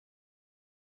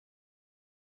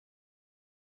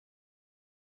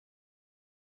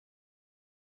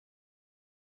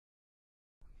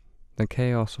The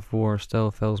chaos of war still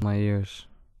fills my ears,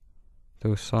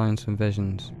 those sounds and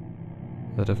visions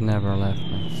that have never left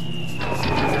me.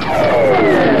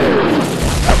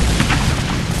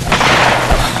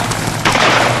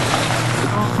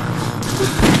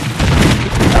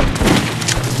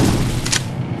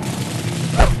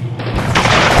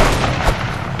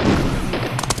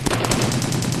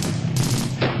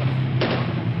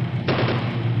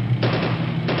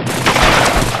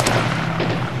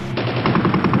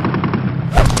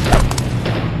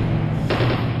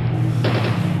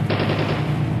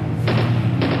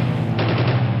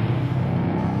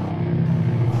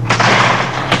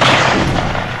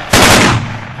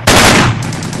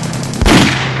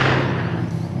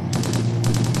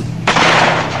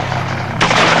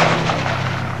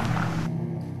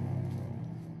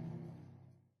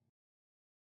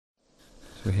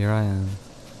 So here I am,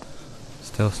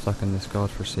 still stuck in this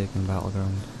god-forsaken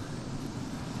battleground.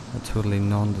 A totally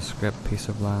nondescript piece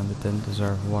of land that didn't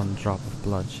deserve one drop of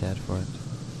blood shed for it.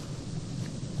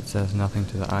 It says nothing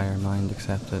to the eye or mind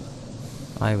except that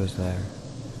I was there,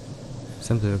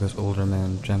 simply because older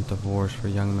men dreamt of wars for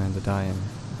young men to die in,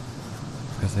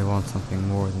 because they want something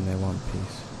more than they want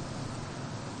peace.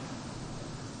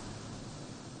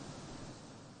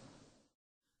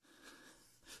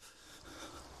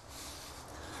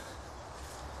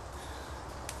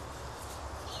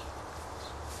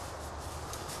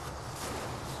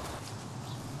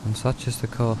 And such is the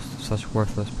cost of such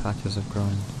worthless patches of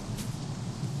ground.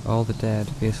 All the dead,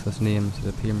 faceless names that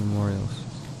appear memorials,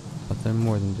 but they're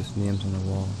more than just names on a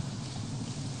wall.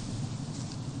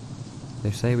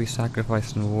 They say we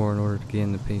sacrificed in war in order to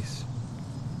gain the peace.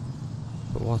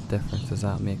 But what difference does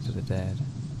that make to the dead?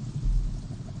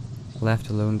 Left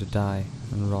alone to die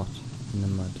and rot in the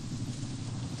mud.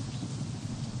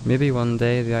 Maybe one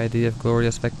day the idea of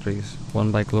glorious victories,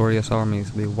 won by glorious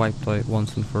armies, will be wiped out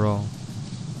once and for all.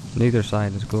 Neither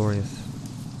side is glorious.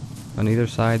 On either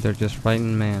side they're just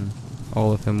frightened men,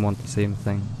 all of whom want the same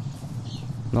thing.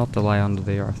 Not to lie under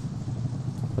the earth,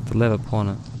 but to live upon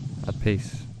it, at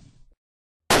peace.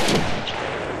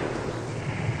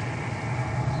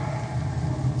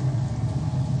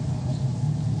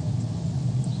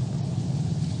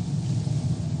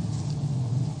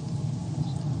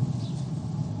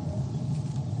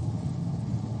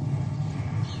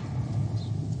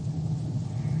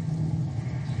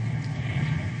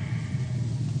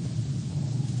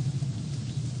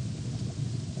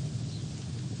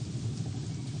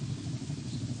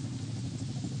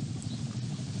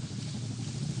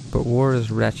 But war is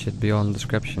wretched beyond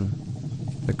description.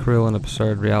 The cruel and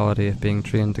absurd reality of being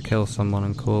trained to kill someone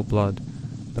in cold blood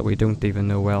that we don't even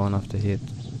know well enough to hate.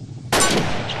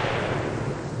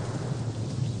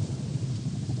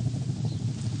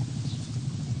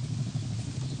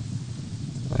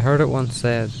 I heard it once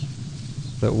said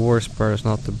that war spurs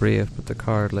not the brave but the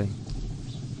cowardly.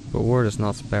 But war does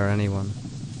not spare anyone,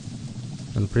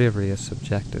 and bravery is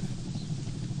subjective.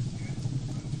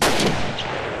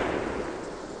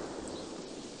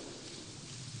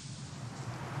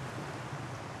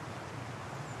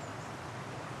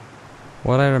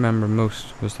 What I remember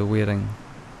most was the waiting.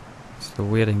 It's the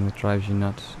waiting that drives you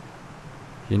nuts.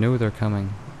 You know they're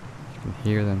coming, you can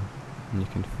hear them, and you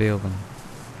can feel them.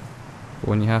 But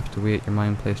when you have to wait, your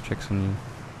mind plays tricks on you,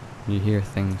 and you hear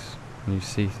things, and you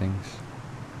see things.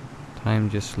 Time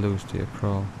just slows to a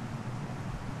crawl.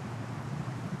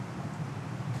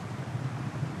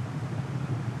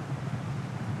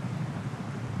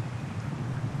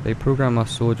 They program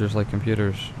us soldiers like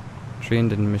computers,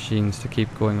 trained in machines to keep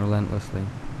going relentlessly,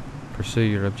 pursue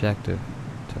your objective,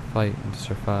 to fight and to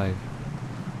survive.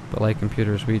 But like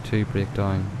computers, we too break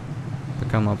down,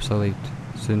 become obsolete,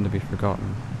 soon to be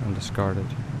forgotten and discarded.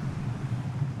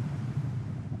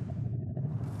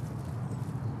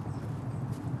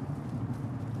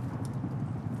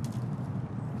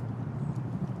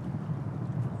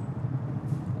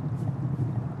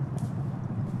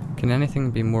 Can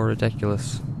anything be more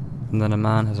ridiculous than that a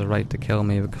man has a right to kill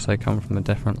me because I come from a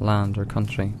different land or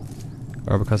country,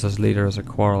 or because his leader has a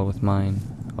quarrel with mine,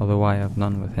 although I have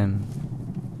none with him?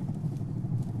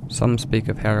 Some speak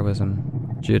of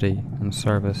heroism, duty, and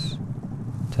service,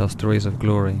 tell stories of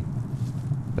glory,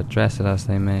 but dress it as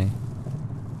they may,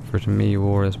 for to me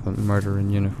war is but murder in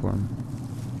uniform,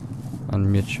 and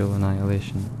mutual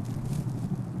annihilation.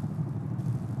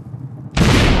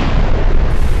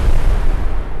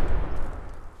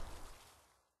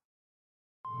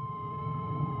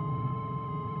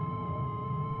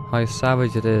 How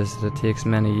savage it is that it takes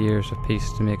many years of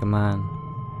peace to make a man,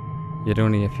 yet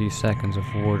only a few seconds of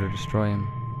war to destroy him.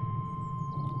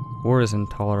 War is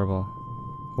intolerable,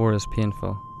 war is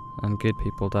painful, and good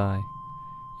people die.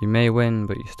 You may win,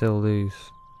 but you still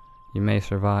lose. You may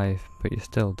survive, but you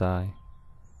still die.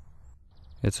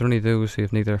 It's only those who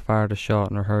have neither fired a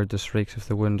shot nor heard the shrieks of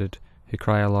the wounded who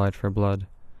cry aloud for blood.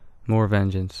 More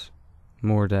vengeance,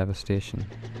 more devastation.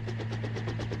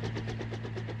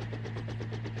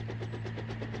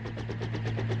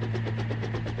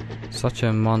 Such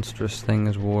a monstrous thing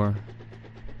is war,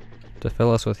 to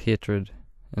fill us with hatred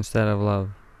instead of love,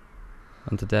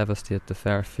 and to devastate the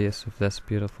fair face of this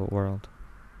beautiful world.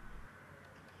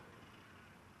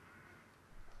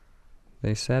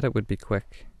 They said it would be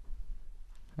quick,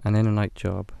 an in and out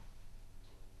job,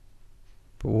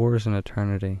 but war's an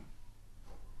eternity,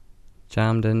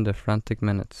 jammed into frantic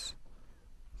minutes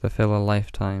that fill a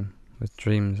lifetime with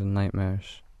dreams and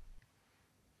nightmares.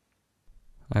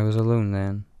 I was alone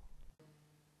then,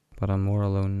 but I'm more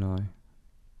alone now.